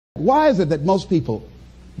Why is it that most people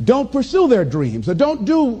don't pursue their dreams or don't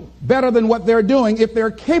do better than what they're doing if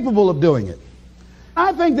they're capable of doing it?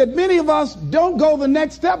 I think that many of us don't go the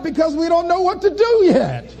next step because we don't know what to do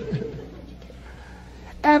yet.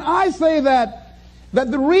 And I say that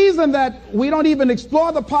the reason that we don't even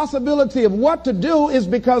explore the possibility of what to do is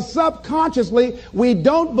because subconsciously we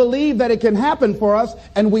don't believe that it can happen for us,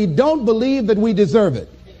 and we don't believe that we deserve it.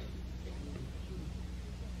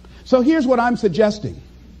 So here's what I'm suggesting.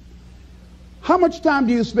 How much time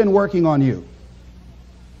do you spend working on you?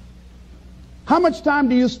 How much time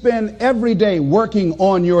do you spend every day working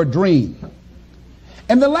on your dream?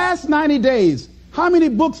 In the last 90 days, how many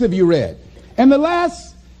books have you read? In the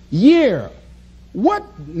last year, what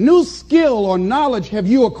new skill or knowledge have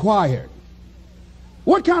you acquired?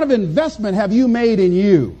 What kind of investment have you made in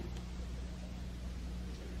you?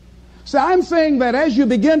 So I'm saying that as you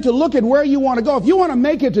begin to look at where you want to go, if you want to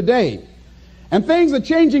make it today, and things are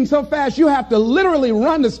changing so fast you have to literally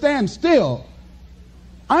run to stand still,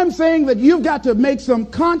 I'm saying that you've got to make some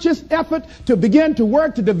conscious effort to begin to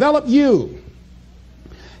work to develop you.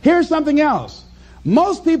 Here's something else.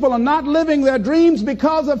 Most people are not living their dreams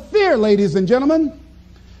because of fear, ladies and gentlemen.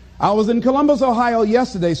 I was in Columbus, Ohio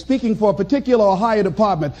yesterday speaking for a particular Ohio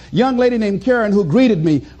department. A young lady named Karen who greeted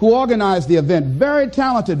me, who organized the event. Very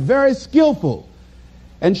talented, very skillful.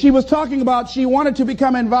 And she was talking about she wanted to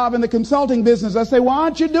become involved in the consulting business. I said, why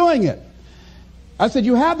aren't you doing it? I said,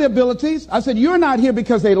 you have the abilities. I said, you're not here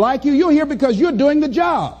because they like you. You're here because you're doing the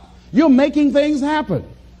job. You're making things happen.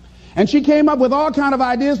 And she came up with all kinds of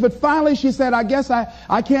ideas, but finally she said, I guess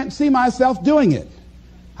I can't see myself doing it.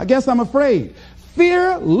 I guess I'm afraid.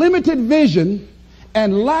 Fear, limited vision,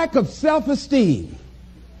 and lack of self-esteem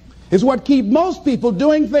is what keep most people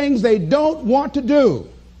doing things they don't want to do.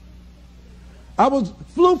 I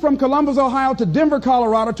flew from Columbus, Ohio to Denver,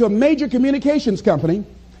 Colorado to a major communications company.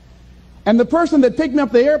 And the person that picked me up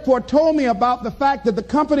at the airport told me about the fact that the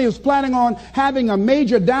company was planning on having a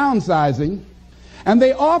major downsizing. And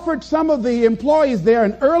they offered some of the employees there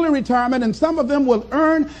an early retirement, and some of them will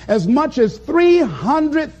earn as much as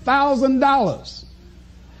 $300,000.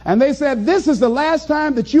 And they said, this is the last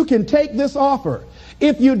time that you can take this offer.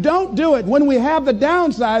 If you don't do it, when we have the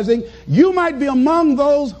downsizing, you might be among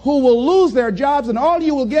those who will lose their jobs, and all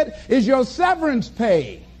you will get is your severance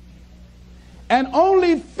pay. And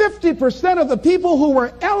only 50% of the people who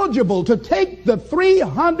were eligible to take the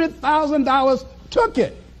 $300,000 took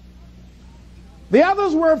it. The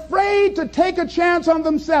others were afraid to take a chance on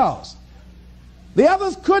themselves. The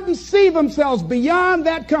others couldn't see themselves beyond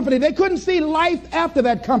that company. They couldn't see life after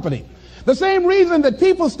that company. The same reason that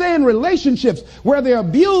people stay in relationships where they're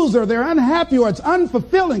abused or they're unhappy or it's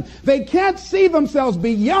unfulfilling. They can't see themselves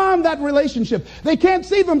beyond that relationship. They can't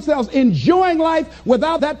see themselves enjoying life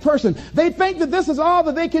without that person. They think that this is all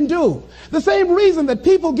that they can do. The same reason that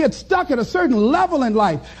people get stuck at a certain level in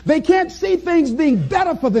life. They can't see things being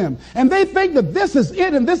better for them. And they think that this is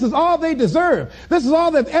it and this is all they deserve. This is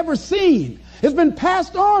all they've ever seen. It's been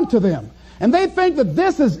passed on to them. And they think that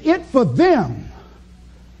this is it for them.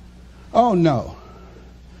 Oh, no.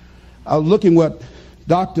 I was looking what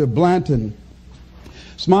Dr. Blanton,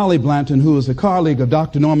 Smiley Blanton, who is a colleague of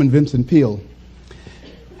Dr. Norman Vincent Peale,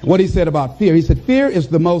 what he said about fear. He said, fear is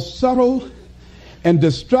the most subtle and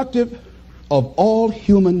destructive of all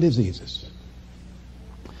human diseases.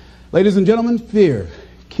 Ladies and gentlemen, fear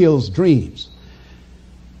kills dreams.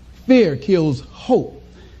 Fear kills hope.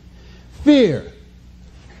 Fear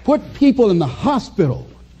put people in the hospital.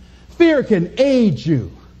 Fear can age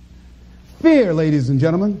you. Fear, ladies and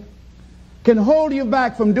gentlemen, can hold you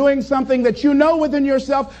back from doing something that you know within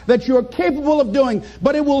yourself that you're capable of doing,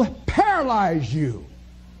 but it will paralyze you.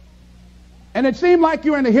 And it seems like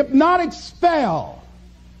you're in a hypnotic spell.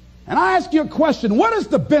 And I ask you a question, what is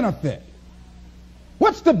the benefit?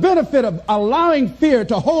 What's the benefit of allowing fear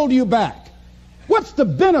to hold you back? What's the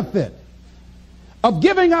benefit of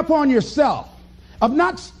giving up on yourself? Of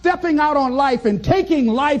not stepping out on life and taking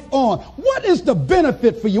life on? What is the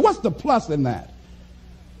benefit for you? What's the plus in that?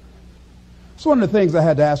 It's one of the things I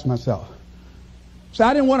had to ask myself. So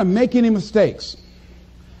I didn't want to make any mistakes.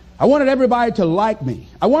 I wanted everybody to like me.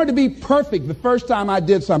 I wanted to be perfect the first time I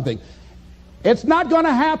did something. It's not going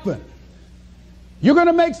to happen. You're going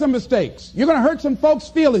to make some mistakes. You're going to hurt some folks'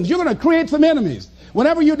 feelings. You're going to create some enemies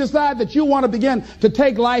whenever you decide that you want to begin to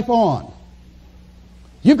take life on.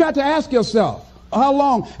 You've got to ask yourself, how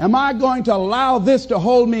long am I going to allow this to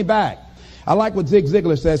hold me back? I like what Zig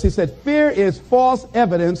Ziglar says. He said, fear is false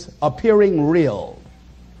evidence appearing real.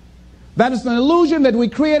 That is an illusion that we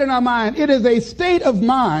create in our mind. It is a state of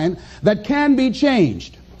mind that can be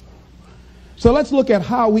changed. So let's look at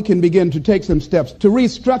how we can begin to take some steps to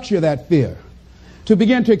restructure that fear, to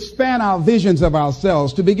begin to expand our visions of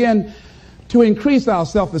ourselves, to begin to increase our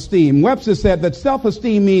self-esteem. Webster said that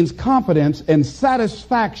self-esteem means confidence and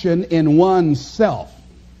satisfaction in oneself.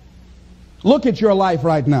 Look at your life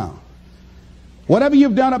right now. Whatever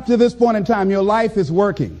you've done up to this point in time, your life is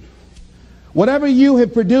working. Whatever you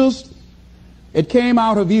have produced, it came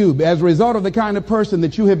out of you as a result of the kind of person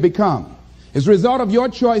that you have become. It's a result of your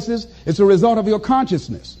choices. It's a result of your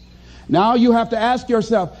consciousness. Now you have to ask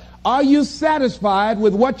yourself, are you satisfied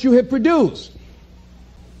with what you have produced?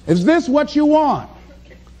 Is this what you want?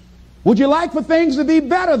 Would you like for things to be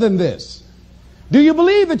better than this? Do you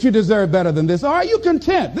believe that you deserve better than this? Or are you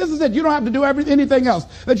content? This is it. You don't have to do anything else.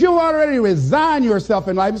 That you've already resigned yourself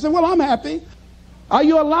in life and say, well, I'm happy. Are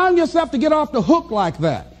you allowing yourself to get off the hook like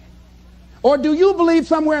that? Or do you believe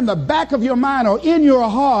somewhere in the back of your mind or in your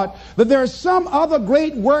heart that there's some other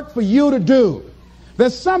great work for you to do?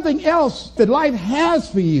 There's something else that life has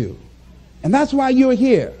for you. And that's why you're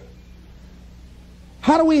here.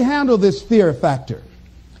 How do we handle this fear factor?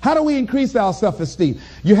 How do we increase our self-esteem?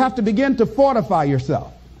 You have to begin to fortify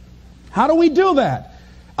yourself. How do we do that?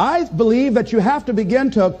 I believe that you have to begin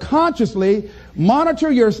to consciously monitor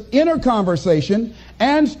your inner conversation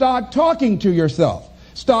and start talking to yourself.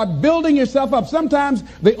 Start building yourself up. Sometimes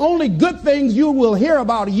the only good things you will hear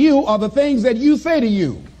about you are the things that you say to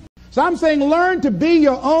you. So I'm saying learn to be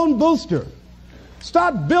your own booster.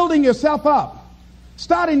 Start building yourself up.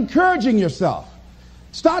 Start encouraging yourself.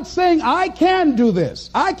 Start saying, I can do this.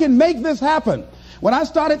 I can make this happen. When I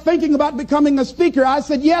started thinking about becoming a speaker, I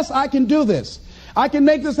said, yes, I can do this. I can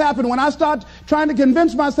make this happen. When I start trying to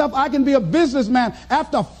convince myself I can be a businessman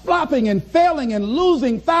after flopping and failing and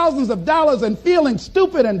losing thousands of dollars and feeling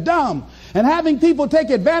stupid and dumb and having people take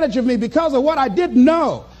advantage of me because of what I didn't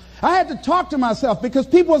know. I had to talk to myself because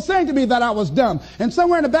people were saying to me that I was dumb. And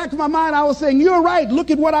somewhere in the back of my mind, I was saying, you're right.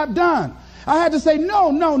 Look at what I've done. I had to say, no,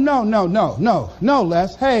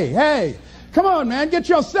 Les. Hey, come on, man. Get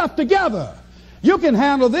yourself together. You can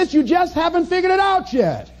handle this. You just haven't figured it out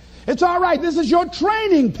yet. It's all right. This is your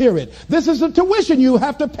training period. This is the tuition you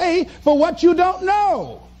have to pay for what you don't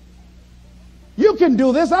know. You can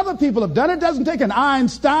do this. Other people have done it. It doesn't take an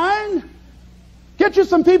Einstein. Get you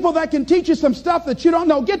some people that can teach you some stuff that you don't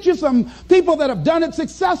know. Get you some people that have done it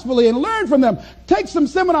successfully and learn from them. Take some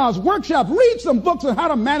seminars, workshops, read some books on how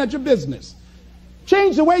to manage a business.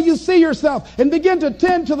 Change the way you see yourself and begin to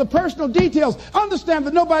tend to the personal details. Understand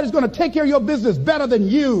that nobody's going to take care of your business better than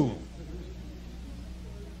you.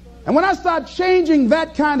 And when I start changing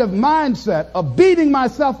that kind of mindset of beating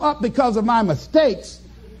myself up because of my mistakes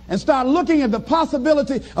and start looking at the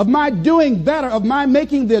possibility of my doing better, of my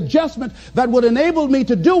making the adjustment that would enable me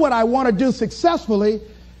to do what I want to do successfully,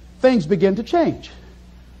 things begin to change.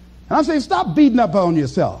 And I'm saying stop beating up on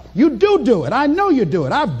yourself. You do it. I know you do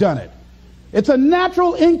it. I've done it. It's a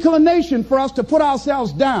natural inclination for us to put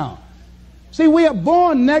ourselves down. See, we are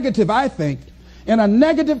born negative, I think, in a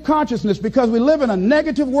negative consciousness because we live in a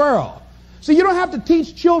negative world. See, you don't have to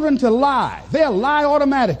teach children to lie. They'll lie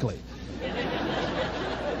automatically.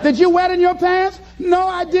 Did you wet in your pants? No,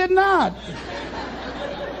 I did not.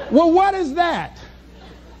 Well, what is that?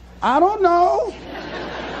 I don't know.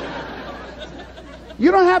 You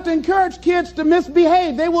don't have to encourage kids to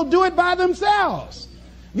misbehave. They will do it by themselves.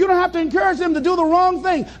 You don't have to encourage them to do the wrong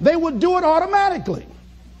thing. They will do it automatically.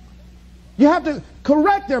 You have to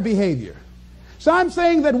correct their behavior. So I'm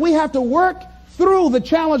saying that we have to work through the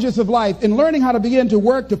challenges of life in learning how to begin to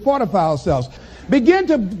work to fortify ourselves. Begin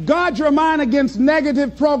to guard your mind against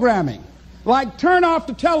negative programming, like turn off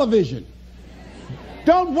the television.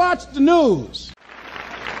 Don't watch the news.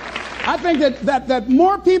 I think that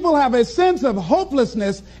more people have a sense of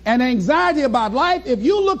hopelessness and anxiety about life. If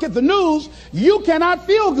you look at the news, you cannot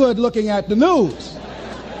feel good looking at the news.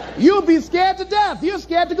 You'll be scared to death. You're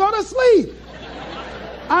scared to go to sleep.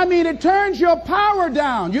 I mean, it turns your power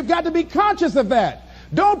down. You've got to be conscious of that.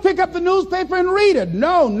 Don't pick up the newspaper and read it.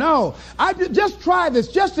 No. Just try this.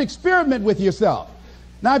 Just experiment with yourself.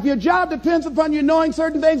 Now, if your job depends upon you knowing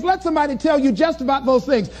certain things, let somebody tell you just about those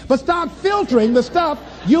things. But start filtering the stuff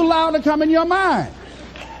you allow to come in your mind.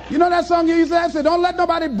 You know that song you used to have? Say, don't let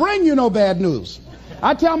nobody bring you no bad news.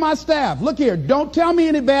 I tell my staff, look here, don't tell me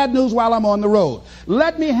any bad news while I'm on the road.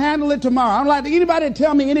 Let me handle it tomorrow. I don't like anybody to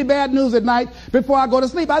tell me any bad news at night before I go to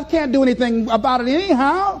sleep. I can't do anything about it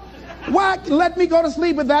anyhow. Why let me go to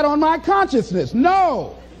sleep with that on my consciousness?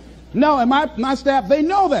 No, and my staff, they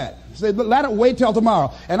know that. Say, let it wait till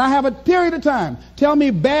tomorrow. And I have a period of time. Tell me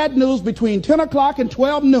bad news between 10 o'clock and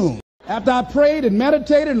 12 noon. After I prayed and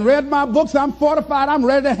meditated and read my books, I'm fortified. I'm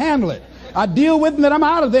ready to handle it. I deal with them, then I'm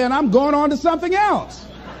out of there and I'm going on to something else.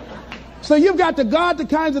 So you've got to guard the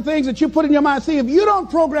kinds of things that you put in your mind. See, if you don't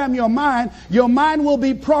program your mind will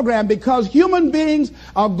be programmed, because human beings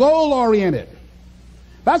are goal-oriented.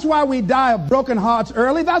 That's why we die of broken hearts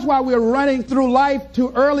early. That's why we're running through life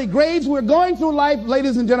to early graves. We're going through life,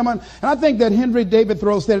 ladies and gentlemen, and I think that Henry David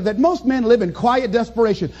Thoreau said that most men live in quiet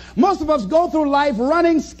desperation. Most of us go through life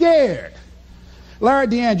running scared. Larry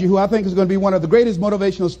DeAngie, who I think is going to be one of the greatest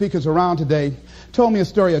motivational speakers around today, told me a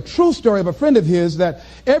story, a true story of a friend of his, that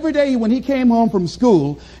every day when he came home from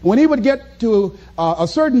school, when he would get to a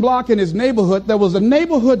certain block in his neighborhood, there was a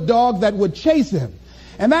neighborhood dog that would chase him.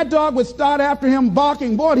 And that dog would start after him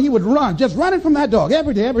barking. Boy, he would run, just running from that dog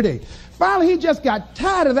every day, every day. Finally, he just got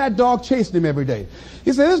tired of that dog chasing him every day.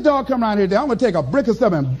 He said, this dog come around here today, I'm going to take a brick or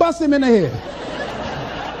something and bust him in the head.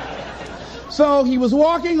 So he was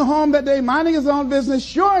walking home that day, minding his own business.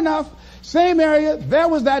 Sure enough, same area, there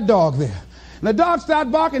was that dog there. And the dog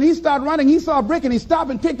started barking, he started running, he saw a brick and he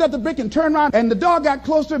stopped and picked up the brick and turned around, and the dog got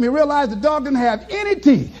close to him. He realized the dog didn't have any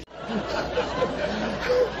teeth.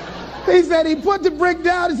 He said he put the brick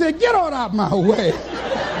down and said, get on out my way.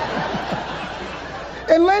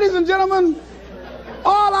 And ladies and gentlemen,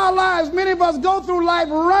 all our lives, many of us go through life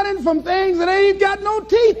running from things that ain't got no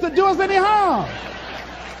teeth to do us any harm.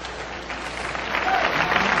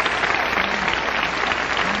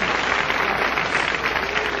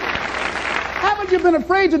 Haven't you been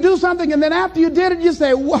afraid to do something, and then after you did it, you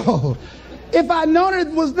say, whoa, if I'd known it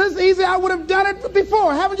was this easy, I would have done it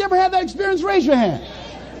before. Haven't you ever had that experience? Raise your hand.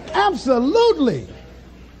 Absolutely.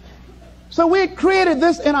 So we created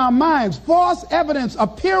this in our minds, false evidence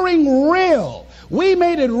appearing real. We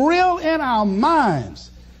made it real in our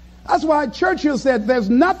minds. That's why Churchill said there's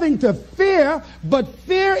nothing to fear but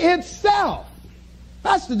fear itself.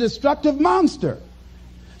 That's the destructive monster.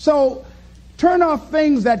 So turn off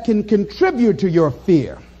things that can contribute to your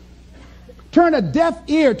fear. Turn a deaf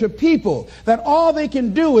ear to people that all they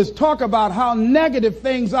can do is talk about how negative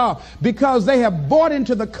things are because they have bought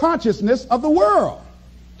into the consciousness of the world.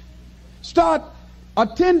 Start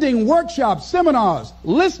attending workshops, seminars,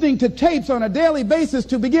 listening to tapes on a daily basis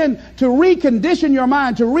to begin to recondition your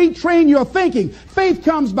mind, to retrain your thinking. Faith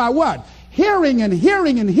comes by what? Hearing and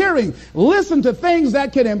hearing and hearing. Listen to things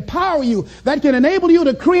that can empower you, that can enable you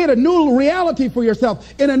to create a new reality for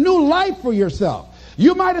yourself, in a new life for yourself.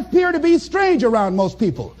 You might appear to be strange around most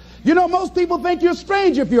people. You know, most people think you're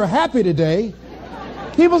strange if you're happy today.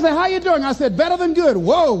 People say, how you doing? I said, better than good.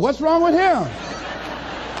 Whoa, what's wrong with him?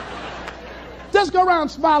 Just go around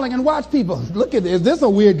smiling and watch people. Look at this. Is this a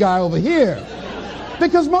weird guy over here?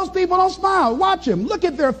 Because most people don't smile. Watch them. Look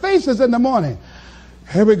at their faces in the morning.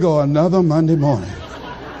 Here we go, another Monday morning.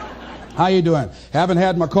 How you doing? Haven't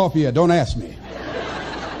had my coffee yet. Don't ask me.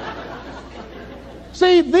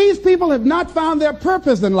 See, these people have not found their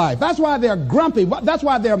purpose in life. That's why they're grumpy. That's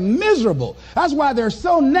why they're miserable. That's why they're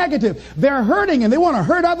so negative. They're hurting and they want to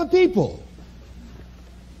hurt other people.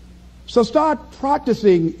 So start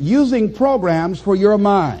practicing using programs for your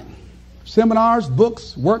mind. Seminars,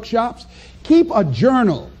 books, workshops. Keep a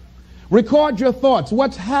journal. Record your thoughts.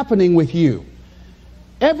 What's happening with you?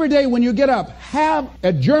 Every day when you get up, have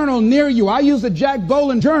a journal near you. I use a Jack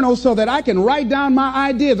Boland journal so that I can write down my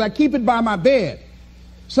ideas. I keep it by my bed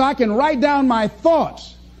so I can write down my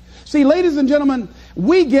thoughts. See, ladies and gentlemen,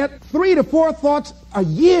 we get 3 to 4 thoughts a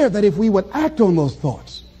year that if we would act on those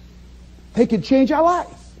thoughts, they could change our life.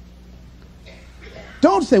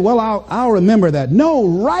 Don't say, well, I'll remember that. No,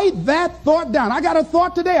 write that thought down. I got a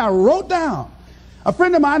thought today I wrote down. A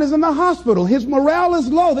friend of mine is in the hospital. His morale is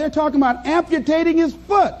low. They're talking about amputating his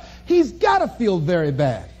foot. He's got to feel very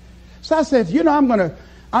bad. So I said, you know,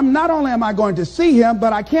 not only am I going to see him,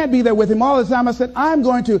 but I can't be there with him all the time. I said, I'm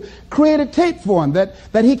going to create a tape for him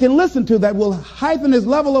that he can listen to that will heighten his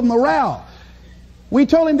level of morale. We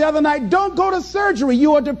told him the other night, don't go to surgery.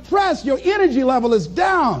 You are depressed. Your energy level is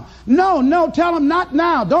down. No, tell him not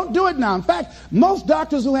now. Don't do it now. In fact, most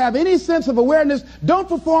doctors who have any sense of awareness don't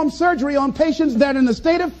perform surgery on patients that are in a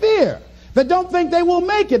state of fear, that don't think they will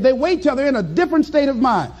make it. They wait till they're in a different state of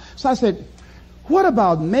mind. So I said, what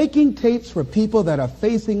about making tapes for people that are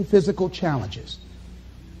facing physical challenges?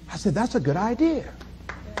 I said, that's a good idea.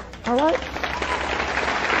 All right?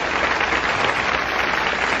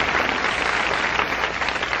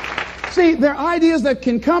 See, there are ideas that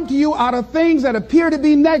can come to you out of things that appear to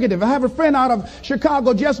be negative. I have a friend out of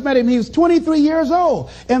Chicago, just met him. He was 23 years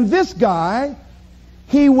old. And this guy,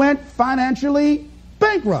 he went financially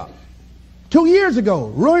bankrupt 2 years ago,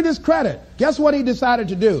 ruined his credit, Guess what he decided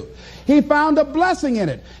to do? He found a blessing in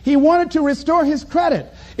it. He wanted to restore his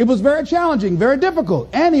credit. It was very challenging, very difficult.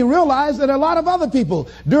 And he realized that a lot of other people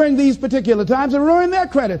during these particular times had ruined their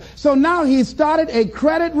credit. So now he started a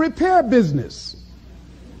credit repair business.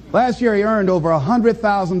 Last year he earned over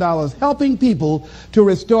 $100,000 helping people to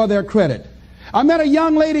restore their credit. I met a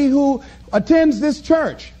young lady who attends this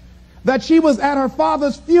church, that she was at her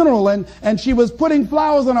father's funeral and she was putting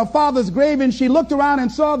flowers on her father's grave, and she looked around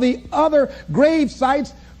and saw the other grave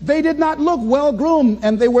sites. They did not look well groomed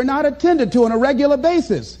and they were not attended to on a regular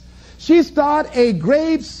basis. She started a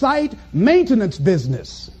grave site maintenance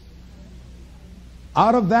business.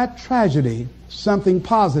 Out of that tragedy, something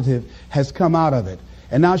positive has come out of it.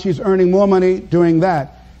 And now she's earning more money doing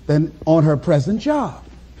that than on her present job.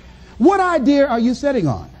 What idea are you sitting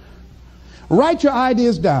on? Write your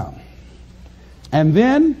ideas down. And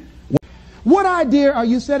then, what idea are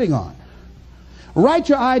you sitting on? Write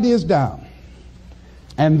your ideas down.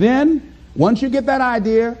 And then, once you get that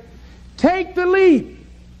idea, take the leap.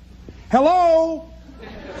 Hello?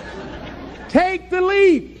 Take the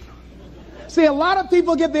leap. See, a lot of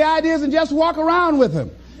people get the ideas and just walk around with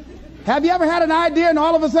them. Have you ever had an idea and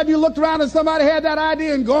all of a sudden you looked around and somebody had that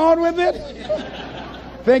idea and gone with it?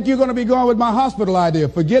 Think you're going to be going with my hospital idea.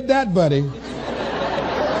 Forget that, buddy.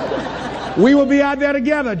 We will be out there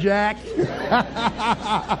together, Jack.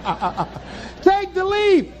 Take the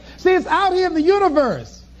leap. See, it's out here in the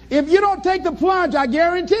universe. If you don't take the plunge, I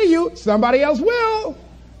guarantee you, somebody else will.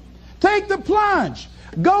 Take the plunge.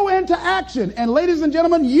 Go into action. And ladies and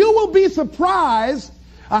gentlemen, you will be surprised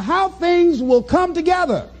at how things will come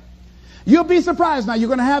together. You'll be surprised. Now, you're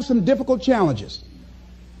going to have some difficult challenges.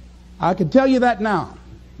 I can tell you that now.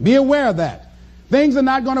 Be aware of that. Things are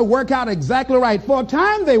not going to work out exactly right. For a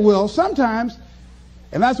time they will, sometimes.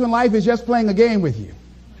 And that's when life is just playing a game with you.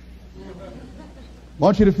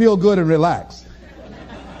 Want you to feel good and relax.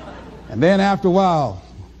 And then after a while,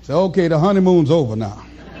 say, okay, the honeymoon's over now.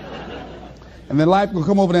 And then life will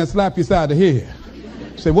come over there and slap you side the head.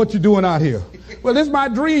 Say, what you doing out here? Well, this is my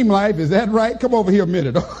dream life. Is that right? Come over here a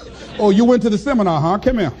minute. Oh, you went to the seminar, huh?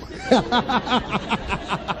 Come here.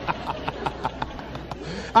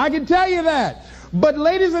 I can tell you that. But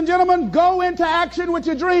ladies and gentlemen, go into action with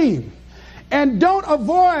your dream. And don't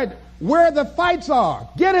avoid where the fights are.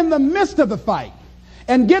 Get in the midst of the fight.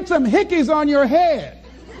 And get some hickeys on your head.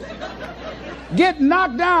 Get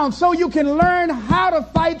knocked down so you can learn how to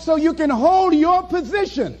fight, so you can hold your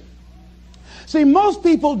position. See, most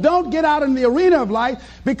people don't get out in the arena of life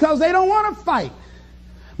because they don't want to fight.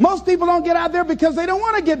 Most people don't get out there because they don't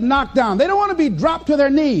want to get knocked down. They don't want to be dropped to their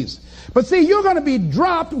knees. But see, you're going to be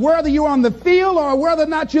dropped whether you're on the field or whether or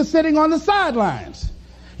not you're sitting on the sidelines.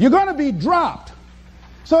 You're going to be dropped.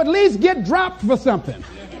 So at least get dropped for something.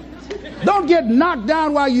 Don't get knocked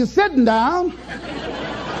down while you're sitting down.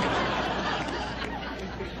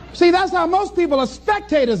 See, that's how most people are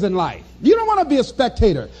spectators in life. You don't want to be a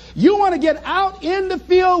spectator. You want to get out in the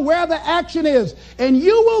field where the action is. And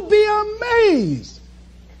you will be amazed.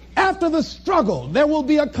 After the struggle, there will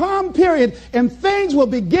be a calm period and things will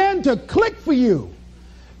begin to click for you.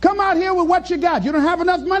 Come out here with what you got. You don't have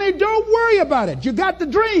enough money? Don't worry about it. You got the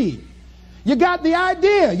dream. You got the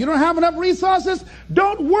idea. You don't have enough resources?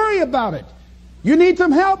 Don't worry about it. You need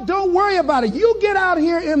some help? Don't worry about it. You get out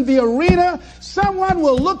here in the arena, someone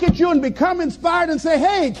will look at you and become inspired and say,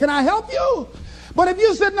 hey, can I help you? But if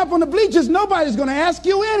you're sitting up on the bleachers, nobody's going to ask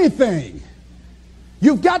you anything.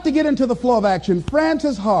 You've got to get into the flow of action.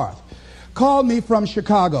 Frances Harth called me from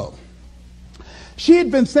Chicago. She had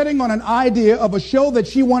been sitting on an idea of a show that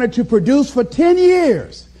she wanted to produce for 10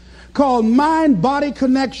 years called Mind-Body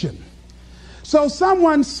Connection. So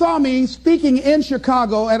someone saw me speaking in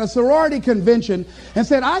Chicago at a sorority convention and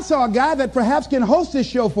said, I saw a guy that perhaps can host this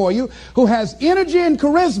show for you who has energy and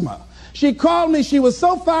charisma. She called me. She was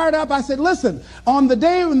so fired up. I said, listen, on the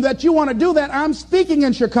day that you want to do that, I'm speaking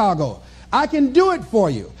in Chicago. I can do it for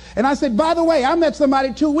you. And I said, by the way, I met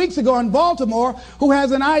somebody 2 weeks ago in Baltimore who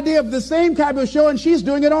has an idea of the same type of show, and she's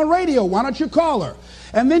doing it on radio. Why don't you call her?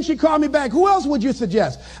 And then she called me back. Who else would you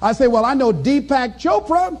suggest? I said, well, I know Deepak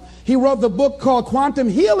Chopra. He wrote the book called Quantum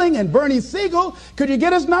Healing, and Bernie Siegel. Could you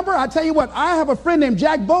get his number? I tell you what, I have a friend named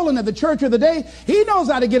Jack Boland at the Church of the Day. He knows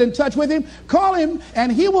how to get in touch with him. Call him,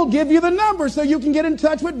 and he will give you the number so you can get in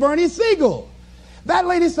touch with Bernie Siegel. That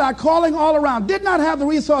lady started calling all around. Did not have the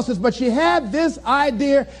resources, but she had this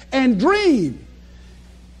idea and dream.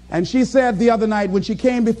 And she said the other night when she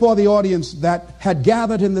came before the audience that had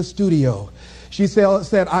gathered in the studio, she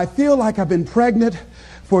said, I feel like I've been pregnant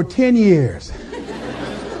for 10 years.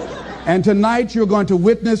 And tonight you're going to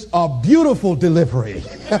witness a beautiful delivery.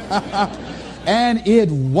 And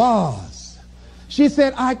it was. She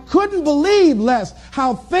said, I couldn't believe, Les,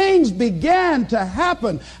 how things began to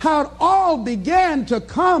happen, how it all began to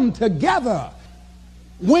come together.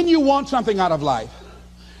 When you want something out of life,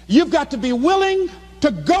 you've got to be willing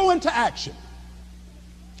to go into action.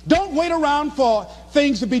 Don't wait around for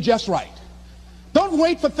things to be just right. Don't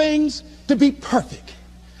wait for things to be perfect.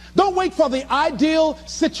 Don't wait for the ideal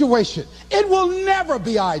situation. It will never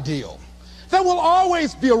be ideal. There will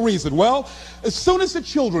always be a reason. Well, as soon as the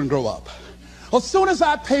children grow up, or as soon as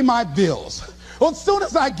I pay my bills, or as soon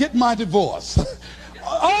as I get my divorce,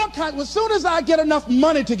 as soon as I get enough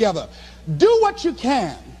money together, do what you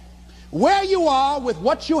can, where you are with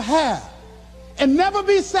what you have, and never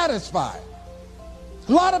be satisfied.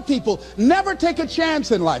 A lot of people never take a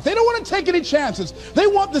chance in life. They don't want to take any chances. They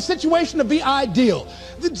want the situation to be ideal.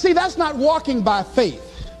 See, that's not walking by faith.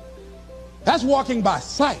 That's walking by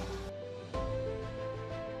sight.